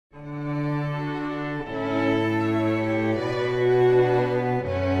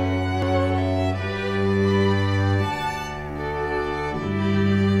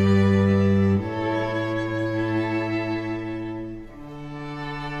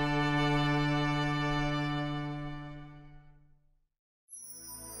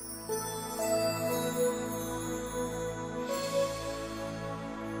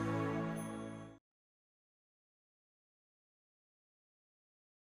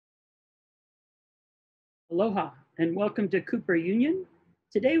Aloha and welcome to Cooper Union.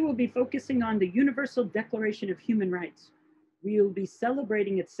 Today we'll be focusing on the Universal Declaration of Human Rights. We'll be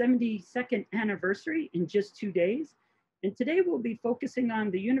celebrating its 72nd anniversary in just 2 days. And today we'll be focusing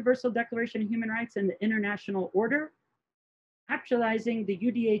on the Universal Declaration of Human Rights and the International Order, actualizing the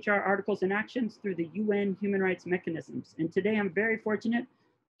UDHR articles and actions through the UN human rights mechanisms. And today I'm very fortunate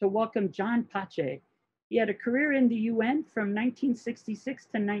to welcome John Pache. He had a career in the UN from 1966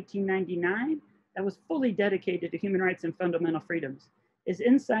 to 1999 that was fully dedicated to human rights and fundamental freedoms. His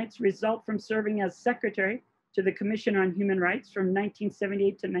insights result from serving as secretary to the Commission on Human Rights from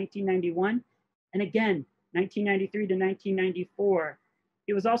 1978 to 1991, and again, 1993 to 1994.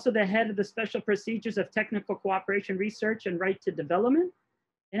 He was also the head of the Special Procedures of Technical Cooperation Research and Right to Development.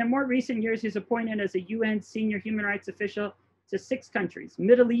 And in more recent years, he's appointed as a UN senior human rights official to 6 countries,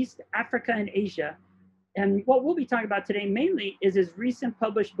 Middle East, Africa, and Asia. And what we'll be talking about today mainly is his recent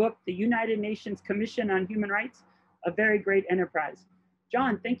published book, The United Nations Commission on Human Rights, A Very Great Enterprise.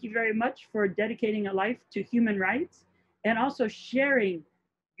 John, thank you very much for dedicating a life to human rights and also sharing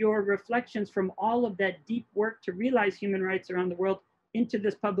your reflections from all of that deep work to realize human rights around the world into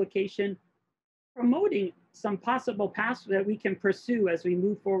this publication, promoting some possible paths that we can pursue as we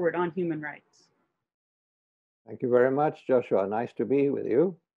move forward on human rights. Thank you very much, Joshua. Nice to be with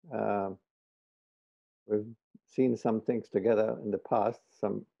you. We've seen some things together in the past,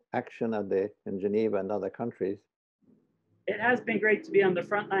 some action in Geneva and other countries. It has been great to be on the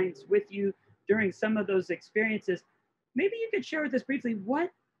front lines with you during some of those experiences. Maybe you could share with us briefly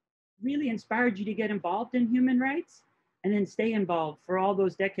what really inspired you to get involved in human rights and then stay involved for all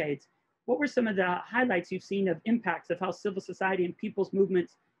those decades. What were some of the highlights you've seen of impacts of how civil society and people's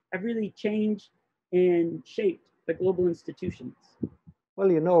movements have really changed and shaped the global institutions?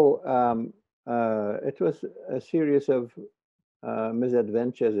 Well, it was a series of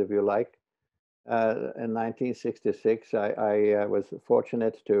misadventures, if you like. In 1966, I was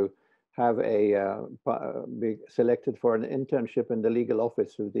fortunate to have be selected for an internship in the legal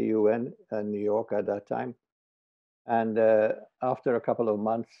office of the UN in New York at that time. And after a couple of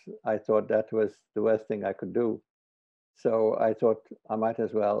months, I thought that was the worst thing I could do. So I thought I might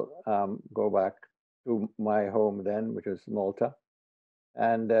as well go back to my home then, which was Malta.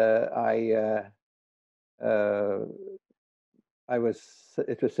 And it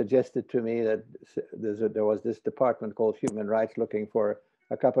was suggested to me that there was this department called Human Rights looking for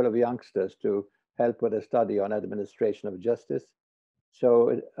a couple of youngsters to help with a study on administration of justice. So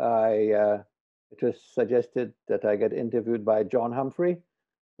it was suggested that I get interviewed by John Humphrey,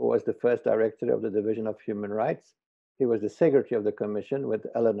 who was the first director of the Division of Human Rights. He was the secretary of the commission with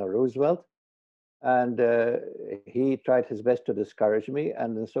Eleanor Roosevelt. And he tried his best to discourage me.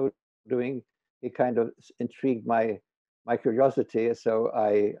 And in so doing, he kind of intrigued my curiosity. So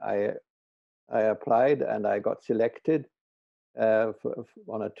I applied and I got selected on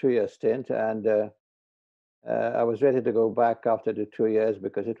a 2-year stint. And I was ready to go back after the 2 years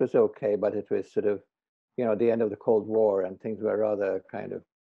because it was okay, but it was sort of, the end of the Cold War and things were rather kind of,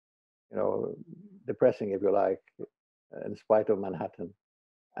 depressing, if you like, in spite of Manhattan.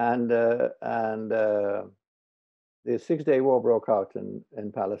 And the 6-day war broke out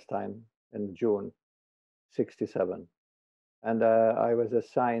in Palestine in June '67. And I was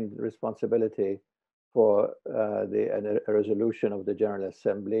assigned responsibility for a resolution of the General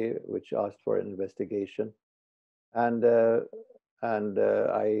Assembly, which asked for an investigation. And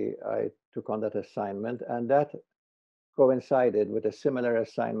I took on that assignment, and that coincided with a similar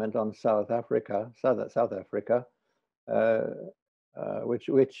assignment on South Africa,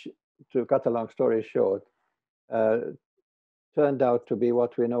 which, to cut a long story short, turned out to be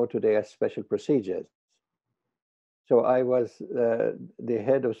what we know today as special procedures. So I was the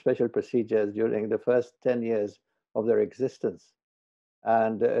head of special procedures during the first 10 years of their existence.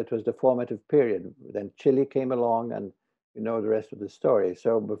 And it was the formative period. Then Chile came along, and you know the rest of the story.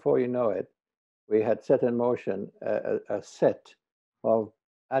 So before you know it, we had set in motion a set of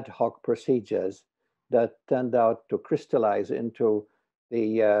ad hoc procedures that turned out to crystallize into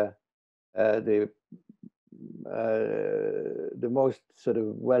the most sort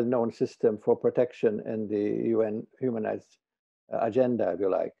of well-known system for protection in the UN human rights agenda, if you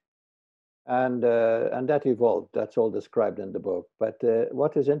like. And that evolved. That's all described in the book. But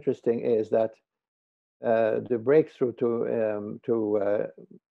what is interesting is that the breakthrough to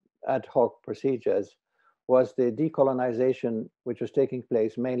ad hoc procedures was the decolonization, which was taking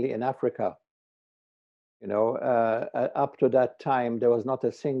place mainly in Africa. Up to that time, there was not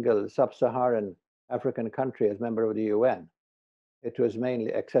a single sub-Saharan African country as member of the UN. It was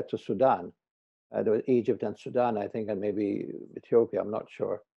mainly, except for Sudan, there was Egypt and Sudan, I think, and maybe Ethiopia, I'm not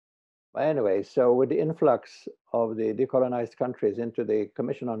sure. But anyway, so with the influx of the decolonized countries into the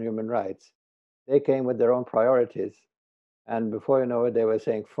Commission on Human Rights, they came with their own priorities. And before you know it, they were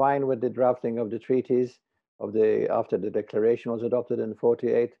saying, fine with the drafting of the treaties after the declaration was adopted in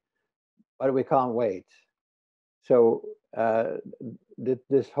 48, but we can't wait. So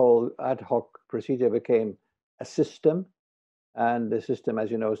this whole ad hoc procedure became a system, and the system, as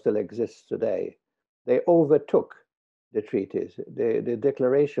you know, still exists today. They overtook the treaties. The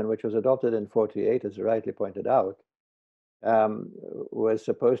declaration, which was adopted in 48, as rightly pointed out, was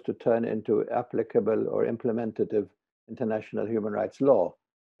supposed to turn into applicable or implementative international human rights law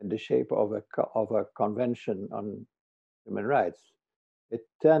in the shape of a convention on human rights. It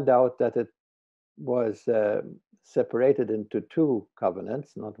turned out that it was separated into two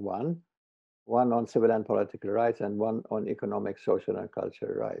covenants, not one on civil and political rights and one on economic, social, and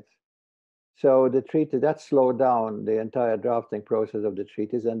cultural rights. So the treaty, that slowed down the entire drafting process of the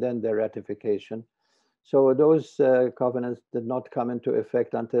treaties and then their ratification. So those covenants did not come into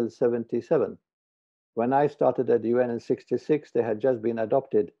effect until 77. When I started at the UN in 66, they had just been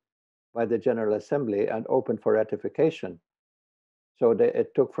adopted by the General Assembly and opened for ratification. So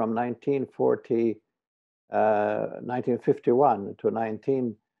it took from 1951 to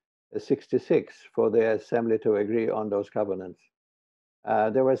 1966 for the Assembly to agree on those covenants.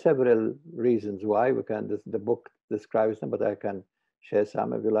 There were several reasons why. The book describes them, but I can share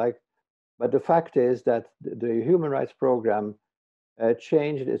some if you like. But the fact is that the Human Rights Program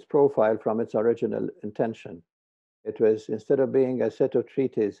changed its profile from its original intention. It was, instead of being a set of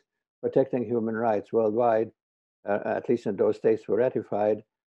treaties protecting human rights worldwide, at least in those states were ratified,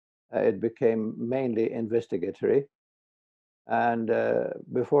 it became mainly investigatory. And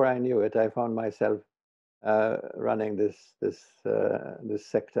before I knew it, I found myself running this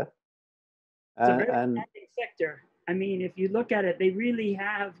sector. It's a very demanding sector. I mean, if you look at it, they really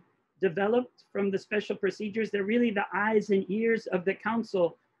have developed from the special procedures. They're really the eyes and ears of the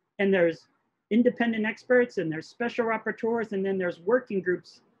council. And there's independent experts and there's special rapporteurs, and then there's working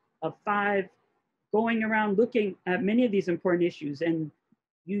groups of 5 going around looking at many of these important issues. And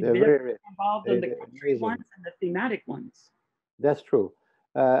you've been involved in the country ones and the thematic ones. That's true.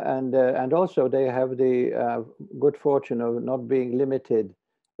 And also they have the good fortune of not being limited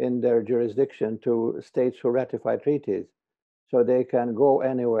in their jurisdiction to states who ratify treaties. So they can go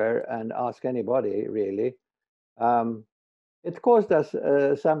anywhere and ask anybody, really. It caused us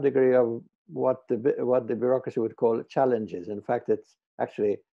some degree of what the bureaucracy would call challenges. In fact, it's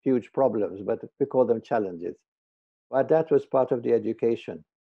actually huge problems, but we call them challenges. But that was part of the education.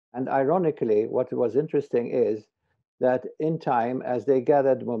 And ironically, what was interesting is that in time, as they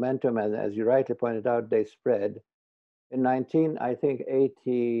gathered momentum, and as you rightly pointed out, they spread. In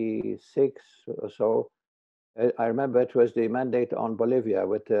 1986 or so, I remember it was the mandate on Bolivia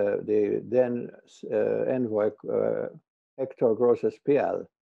with the then envoy, Hector Grosses Pial,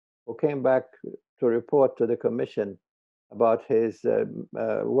 who came back to report to the commission about his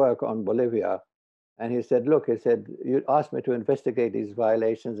work on Bolivia. And he said, look, he said, you asked me to investigate these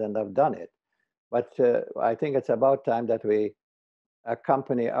violations and I've done it. But I think it's about time that we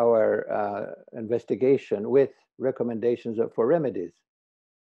accompany our investigation with recommendations for remedies.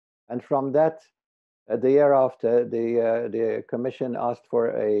 And from that, the year after, the commission asked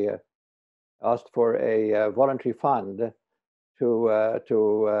for a voluntary fund to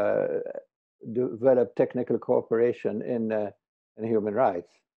develop technical cooperation in human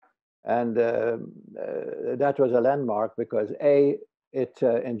rights. And that was a landmark because it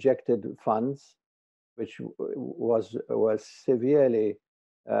injected funds, which was severely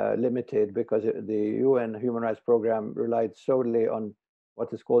limited because the UN Human Rights Program relied solely on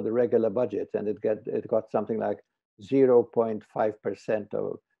what is called the regular budget, and it got something like 0.5%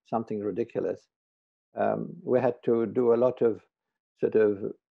 or something ridiculous. We had to do a lot of sort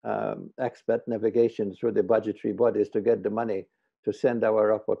of expert navigation through the budgetary bodies to get the money to send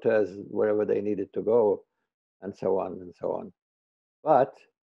our rapporteurs wherever they needed to go, and so on and so on. But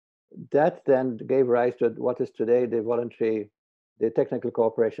that then gave rise to what is today the Technical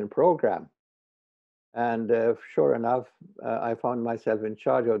Cooperation Program. And sure enough, I found myself in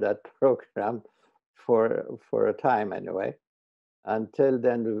charge of that program for a time anyway, until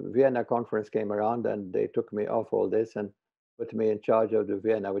then the Vienna conference came around and they took me off all this and put me in charge of the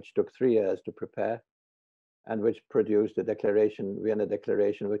Vienna, which took 3 years to prepare, and which produced the Vienna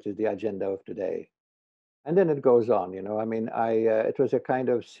Declaration, which is the agenda of today. And then it goes on, you know. I mean, it was a kind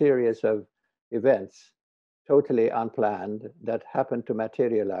of series of events, totally unplanned, that happened to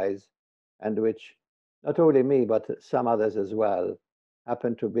materialize, and which not only me, but some others as well,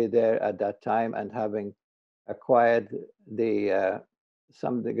 happened to be there at that time and having acquired the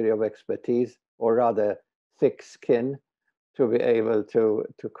some degree of expertise, or rather thick skin, to be able to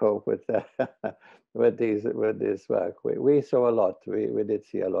cope with with this work. We saw a lot. We did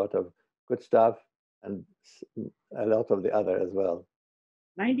see a lot of good stuff and a lot of the other as well.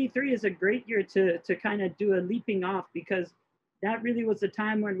 93 is a great year to kind of do a leaping off, because that really was the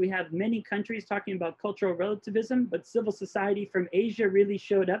time when we have many countries talking about cultural relativism, but civil society from Asia really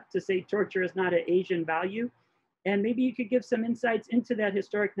showed up to say torture is not an Asian value. And maybe you could give some insights into that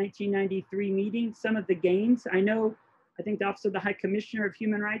historic 1993 meeting, some of the gains. I think the Office of the High Commissioner of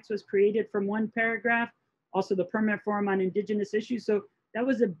Human Rights was created from one paragraph, also the Permanent Forum on Indigenous Issues. So that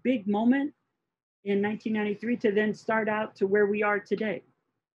was a big moment in 1993 to then start out to where we are today.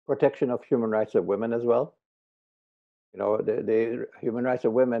 Protection of human rights of women as well. You know, the human rights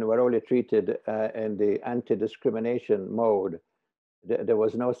of women were only treated in the anti-discrimination mode. There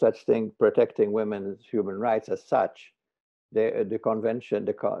was no such thing protecting women's human rights as such. The convention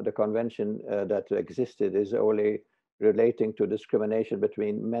that existed is only relating to discrimination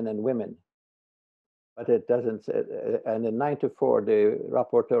between men and women. But it doesn't, and in 94, the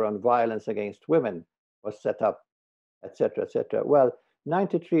rapporteur on violence against women was set up, etc., etc. Well,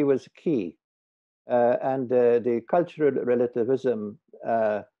 93 was key. And the cultural relativism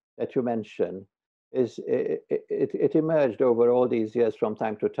that you mentioned, it emerged over all these years from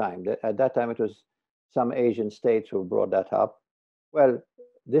time to time. At that time, it was some Asian states who brought that up. Well,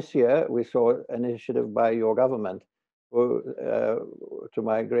 this year, we saw an initiative by your government, who, to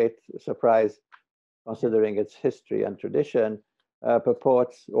my great surprise, considering its history and tradition,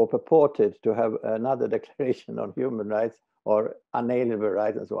 purported to have another declaration on human rights or unalienable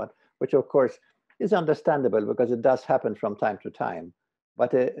rights and so on, which of course is understandable because it does happen from time to time.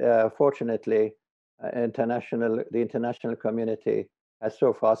 But fortunately, the international community has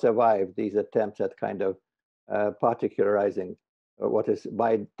so far survived these attempts at kind of particularizing what is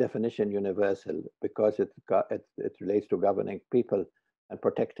by definition universal, because it relates to governing people and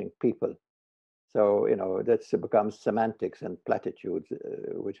protecting people. So, you know, that's becomes semantics and platitudes,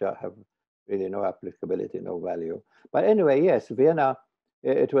 which have really no applicability, no value. But anyway, yes, Vienna,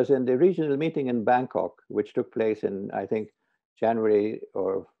 it was in the regional meeting in Bangkok, which took place in, I think, January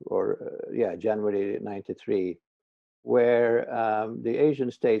January 93, where the Asian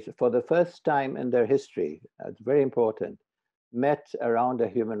states, for the first time in their history, it's very important, met around a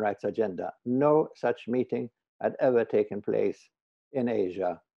human rights agenda. No such meeting had ever taken place in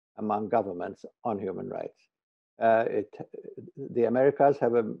Asia among governments on human rights. The Americas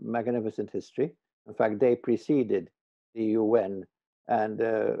have a magnificent history. In fact, they preceded the UN, and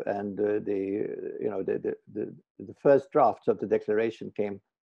the first drafts of the declaration came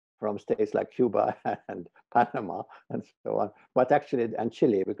from states like Cuba and Panama and so on, but actually, and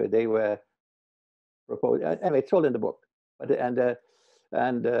Chile, because they were proposed. Anyway, it's all in the book. But the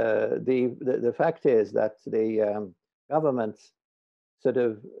fact is that the governments sort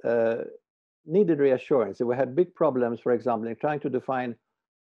of needed reassurance. We had big problems, for example, in trying to define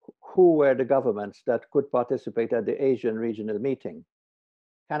who were the governments that could participate at the Asian regional meeting.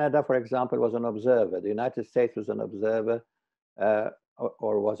 Canada, for example, was an observer. The United States was an observer,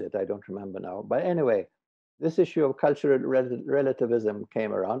 or was it? I don't remember now. But anyway, this issue of cultural relativism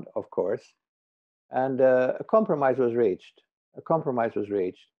came around, of course, and a compromise was reached.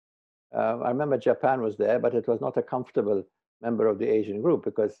 I remember Japan was there, but it was not a comfortable member of the Asian group,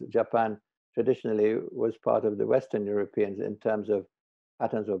 because Japan traditionally was part of the Western Europeans in terms of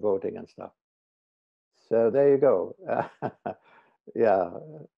patterns of voting and stuff. So there you go. Yeah.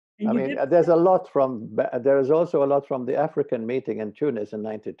 I mean, there is also a lot from the African meeting in Tunis in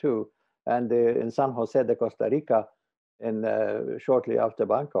 92, and in San Jose de Costa Rica shortly after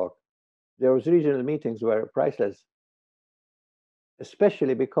Bangkok. There was regional meetings were priceless,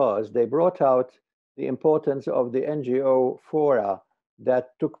 especially because they brought out the importance of the NGO fora that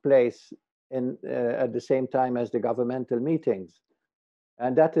took place at the same time as the governmental meetings.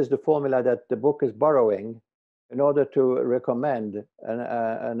 And that is the formula that the book is borrowing in order to recommend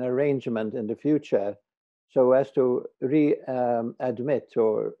an arrangement in the future so as to admit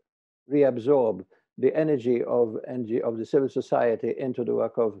or reabsorb the energy of the civil society into the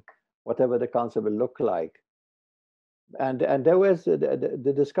work of whatever the council will look like. And there was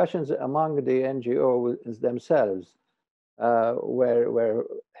the discussions among the NGOs themselves were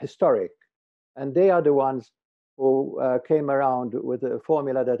historic, and they are the ones who came around with a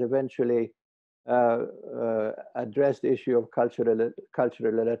formula that eventually addressed the issue of cultural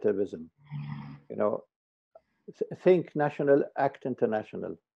relativism. You know, think national, act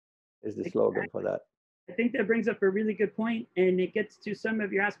international is the slogan for that. I think that brings up a really good point, and it gets to some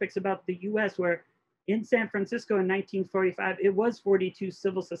of your aspects about the U.S., where in San Francisco in 1945, it was 42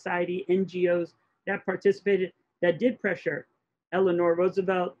 civil society NGOs that participated, that did pressure Eleanor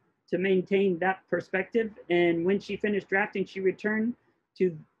Roosevelt to maintain that perspective. And when she finished drafting, she returned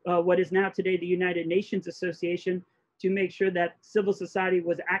to what is now today the United Nations Association to make sure that civil society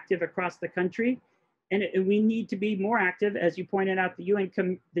was active across the country. And we need to be more active. As you pointed out,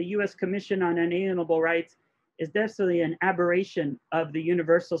 the US Commission on Unalienable Rights is definitely an aberration of the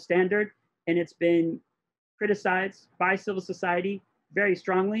universal standard. And it's been criticized by civil society very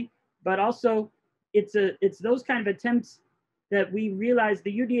strongly, but also it's those kind of attempts that we realize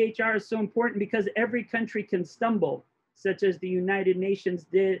the UDHR is so important because every country can stumble, such as the United Nations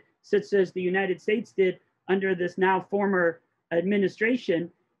did, such as the United States did under this now former administration.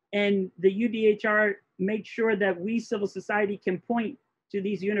 And the UDHR makes sure that we civil society can point to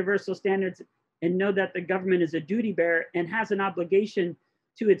these universal standards and know that the government is a duty bearer and has an obligation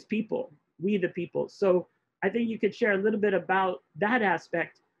to its people, we the people. So I think you could share a little bit about that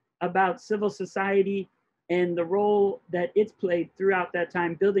aspect, about civil society and the role that it's played throughout that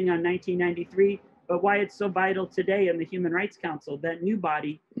time, building on 1993, but why it's so vital today in the Human Rights Council, that new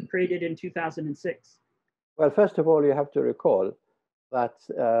body created in 2006. Well, first of all, you have to recall that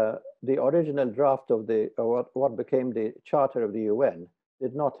the original draft of what became the Charter of the UN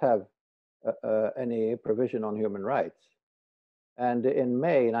did not have any provision on human rights. And in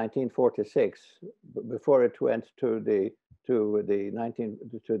May 1946, before it went to the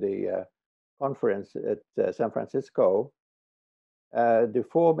conference at San Francisco, the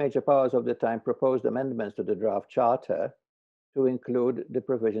four major powers of the time proposed amendments to the draft charter to include the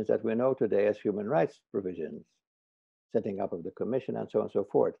provisions that we know today as human rights provisions, setting up of the commission and so on and so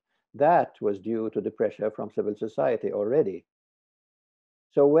forth. That was due to the pressure from civil society already.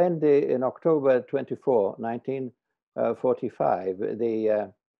 So when in October 24, 1945,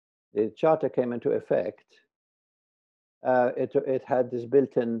 the charter came into effect, it had this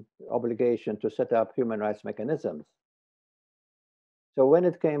built-in obligation to set up human rights mechanisms. So when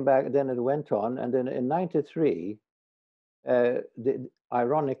it came back, then it went on, and then in 93,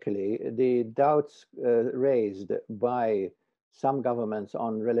 ironically, the doubts raised by some governments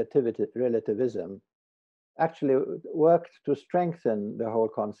on relativism actually worked to strengthen the whole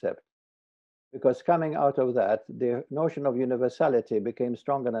concept, because coming out of that, the notion of universality became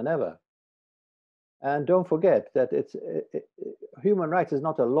stronger than ever. And don't forget that human rights is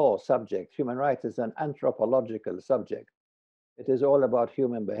not a law subject. Human rights is an anthropological subject. It is all about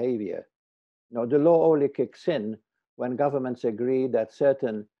human behavior. You know, the law only kicks in when governments agree that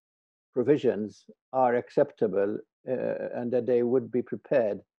certain provisions are acceptable and that they would be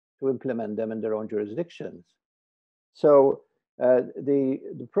prepared to implement them in their own jurisdictions. So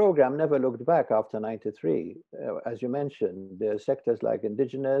the program never looked back after 93. As you mentioned, there are sectors like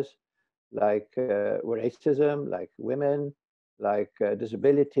indigenous, like racism, like women, like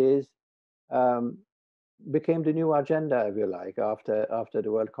disabilities, became the new agenda, if you like, after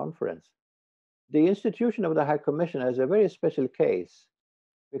the World Conference. The institution of the High Commissioner is a very special case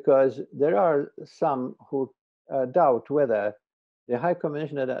because there are some who doubt whether the High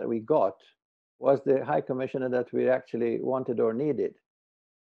Commissioner that we got was the High Commissioner that we actually wanted or needed.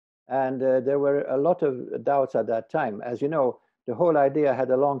 And there were a lot of doubts at that time. As you know, the whole idea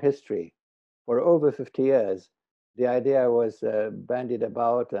had a long history. For over 50 years, the idea was bandied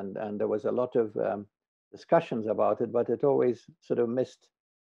about, and there was a lot of discussions about it, but it always sort of missed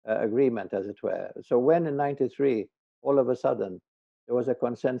agreement, as it were. So when in 93, all of a sudden, there was a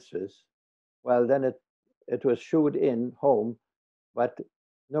consensus, well, then it was shooed in home, but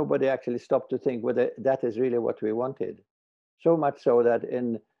nobody actually stopped to think whether that is really what we wanted. So much so that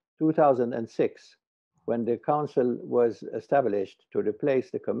in 2006, when the council was established to replace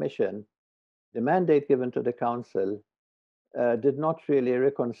the commission, the mandate given to the council did not really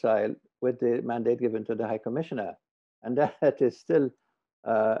reconcile with the mandate given to the High Commissioner. And that is still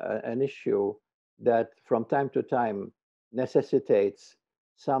an issue that from time to time necessitates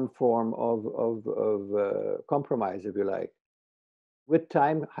some form of compromise, if you like. With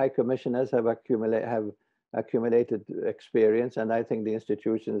time, High Commissioners have accumulated experience, and I think the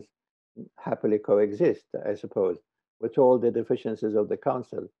institutions happily coexist, I suppose, with all the deficiencies of the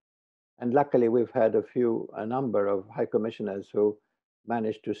council. And luckily, we've had a number of High Commissioners who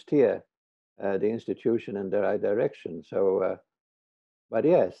managed to steer the institution in the right direction. So, but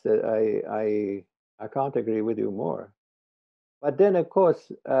yes, I can't agree with you more. But then, of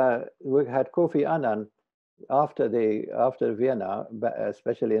course, we had Kofi Annan after Vienna,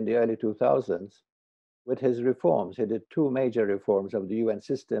 especially in the early 2000s, with his reforms. He did two major reforms of the UN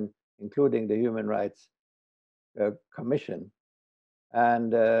system, including the Human Rights Commission.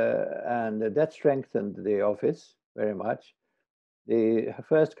 and that strengthened the office very much. The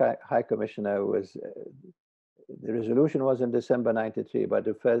first High Commissioner was, the resolution was in December 93, but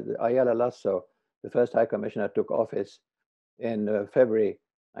the first, Ayala Lasso, the first High Commissioner, took office in February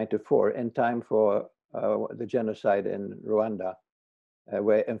 94, in time for the genocide in Rwanda,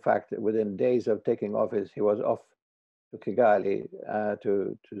 where in fact within days of taking office, he was off to Kigali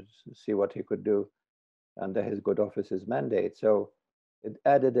to see what he could do under his good office's mandate. So it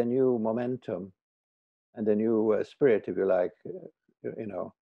added a new momentum and a new spirit, if you like, you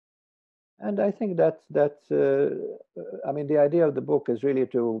know. And I think that I mean, the idea of the book is really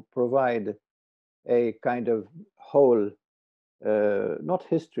to provide a kind of whole, not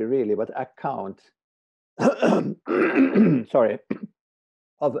history really, but account, sorry,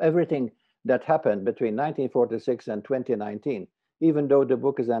 of everything that happened between 1946 and 2019. Even though the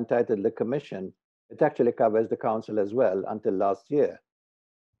book is entitled The Commission, it actually covers the council as well until last year.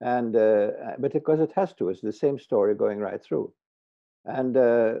 And but because it has to, it's the same story going right through. And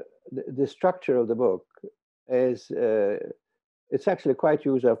the structure of the book is it's actually quite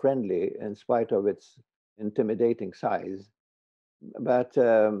user friendly in spite of its intimidating size. But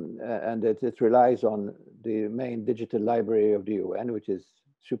and it relies on the main digital library of the UN, which is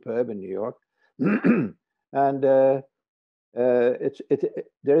superb in New York. And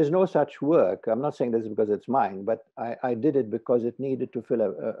there is no such work. I'm not saying this because it's mine, but I did it because it needed to fill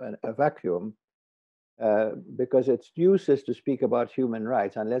a vacuum, because it's useless to speak about human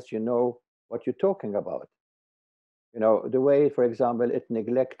rights unless you know what you're talking about. You know, the way, for example, it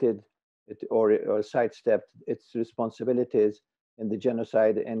neglected it or sidestepped its responsibilities in the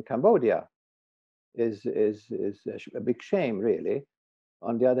genocide in Cambodia is a big shame, really.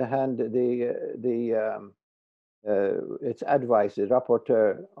 On the other hand, its advice, the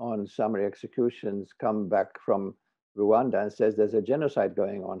rapporteur on summary executions, come back from Rwanda and says there's a genocide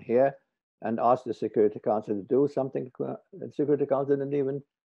going on here, and asked the Security Council to do something. The Security Council didn't even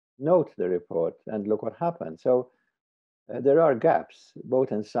note the report, and look what happened. So there are gaps,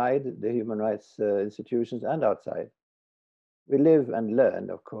 both inside the human rights institutions and outside. We live and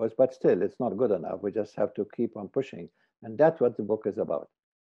learn, of course, but still, it's not good enough. We just have to keep on pushing. And that's what the book is about.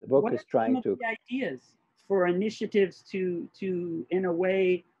 The book what is are trying some of to... the ideas for initiatives to, in a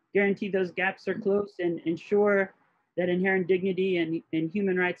way, guarantee those gaps are closed and ensure that inherent dignity and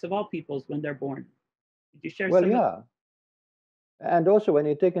human rights of all peoples when they're born? Could you share Well, some yeah. And also, when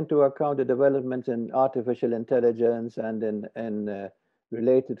you take into account the developments in artificial intelligence and in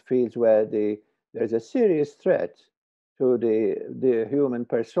related fields where there's a serious threat to the human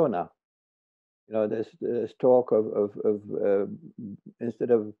persona, you know, there's talk of instead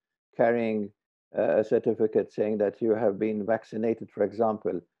of carrying a certificate saying that you have been vaccinated, for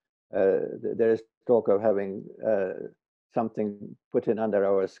example, there is talk of having something put in under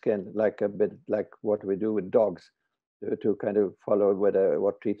our skin, like a bit like what we do with dogs, to kind of follow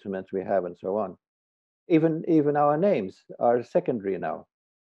what treatments we have and so on. Even our names are secondary now,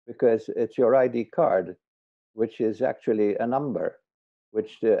 because it's your ID card, which is actually a number,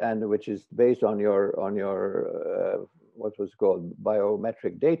 which is based on your what was called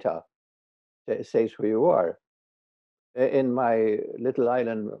biometric data. It says who you are. In my little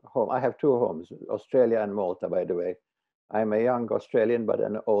island home, I have two homes, Australia and Malta, by the way. I'm a young Australian, but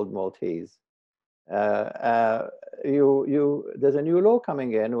an old Maltese. There's a new law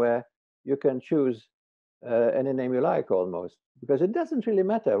coming in where you can choose any name you like almost, because it doesn't really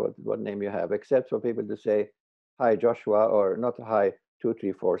matter what name you have, except for people to say, hi, Joshua, or not hi,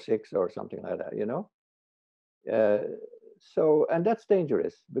 2346 or something like that, you know? So, and that's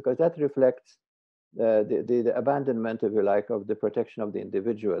dangerous because that reflects the abandonment, if you like, of the protection of the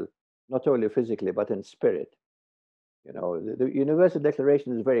individual, not only physically, but in spirit. You know, the Universal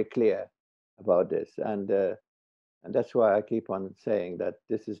Declaration is very clear about this. And that's why I keep on saying that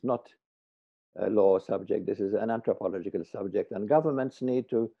this is not a law subject, this is an anthropological subject. And governments need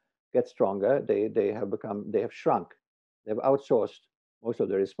to get stronger. They have shrunk, they've outsourced most of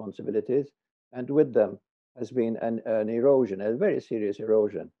the responsibilities. And with them has been an erosion, a very serious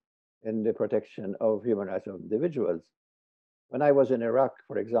erosion in the protection of human rights of individuals. When I was in Iraq,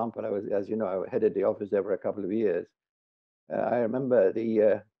 for example, I was, as you know, I headed the office there for a couple of years. I remember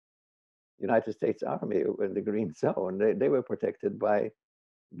the United States Army in the Green Zone. They were protected by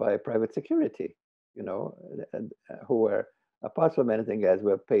private security, you know, and who were, apart from anything else,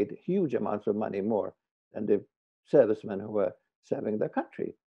 were paid huge amounts of money more than the servicemen who were serving the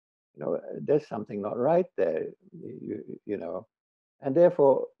country. You know, there's something not right there, you know. And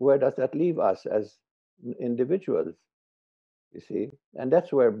therefore, where does that leave us as individuals, you see? And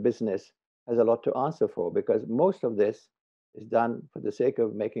that's where business has a lot to answer for, because most of this is done for the sake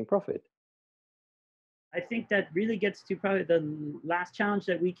of making profit. I think that really gets to probably the last challenge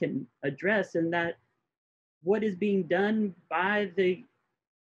that we can address, and that what is being done by the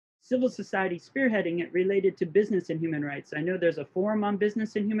civil society spearheading it related to business and human rights. I know there's a forum on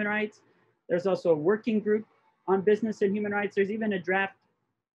business and human rights. There's also a working group on business and human rights. There's even a draft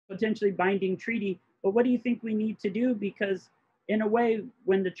potentially binding treaty. But what do you think we need to do? Because in a way,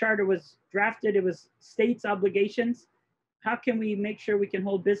 when the charter was drafted, it was states' obligations. How can we make sure we can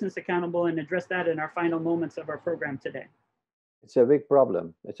hold business accountable and address that in our final moments of our program today? It's a big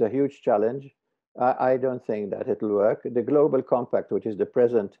problem. It's a huge challenge. I don't think that it'll work. The Global Compact, which is the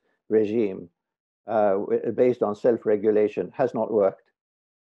present regime based on self-regulation, has not worked.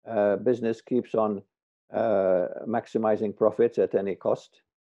 Business keeps on maximizing profits at any cost.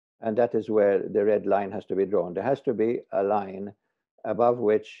 And that is where the red line has to be drawn. There has to be a line below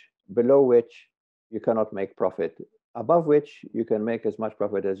which you cannot make profit, above which you can make as much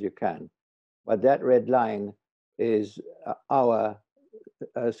profit as you can. But that red line is our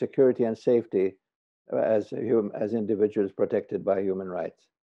security and safety as individuals protected by human rights.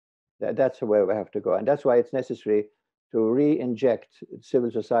 That's where we have to go. And that's why it's necessary to re-inject civil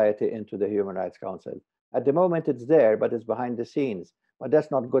society into the Human Rights Council. At the moment, it's there, but it's behind the scenes. But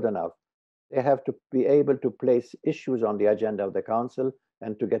that's not good enough. They have to be able to place issues on the agenda of the council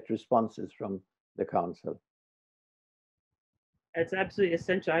and to get responses from the council. It's absolutely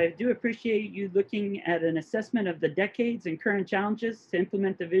essential. I do appreciate you looking at an assessment of the decades and current challenges to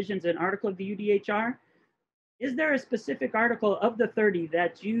implement the visions and article of the UDHR. Is there a specific article of the 30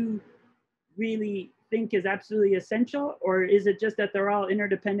 that you really think is absolutely essential, or is it just that they're all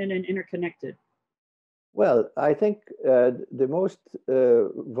interdependent and interconnected? Well, I think the most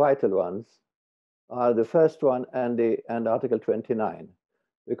vital ones are the first one and Article 29,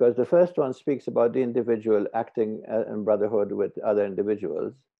 because the first one speaks about the individual acting in brotherhood with other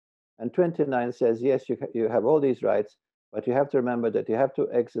individuals, and 29 says, yes, you have all these rights, but you have to remember that you have to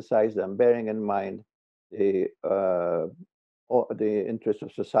exercise them, bearing in mind the interest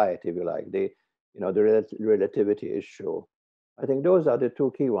of society, if you like, the relativity issue. I think those are the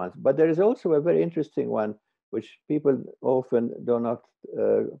two key ones. But there is also a very interesting one, which people often do not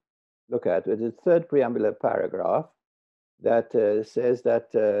look at. It is the third preambular paragraph that says that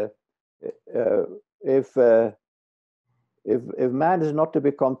if man is not to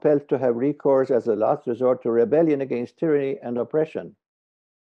be compelled to have recourse as a last resort to rebellion against tyranny and oppression,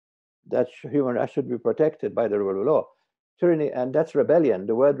 that human rights should be protected by the rule of law. Tyranny, and that's rebellion.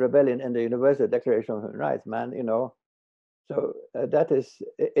 The word rebellion in the Universal Declaration of Human Rights, man, So that is,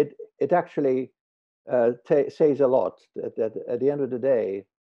 it actually says a lot that at the end of the day,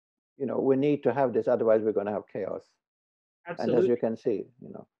 we need to have this, otherwise we're going to have chaos. Absolutely. And as you can see,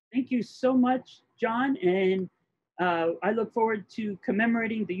 Thank you so much, John. And I look forward to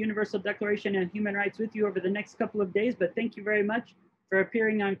commemorating the Universal Declaration of Human Rights with you over the next couple of days. But thank you very much for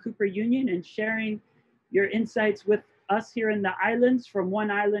appearing on Cooper Union and sharing your insights with us here in the islands, from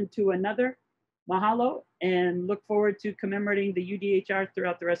one island to another. Mahalo, and look forward to commemorating the UDHR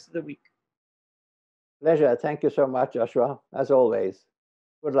throughout the rest of the week. Pleasure. Thank you so much, Joshua. As always,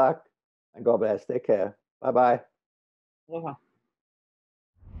 good luck and God bless. Take care. Bye-bye. Aloha.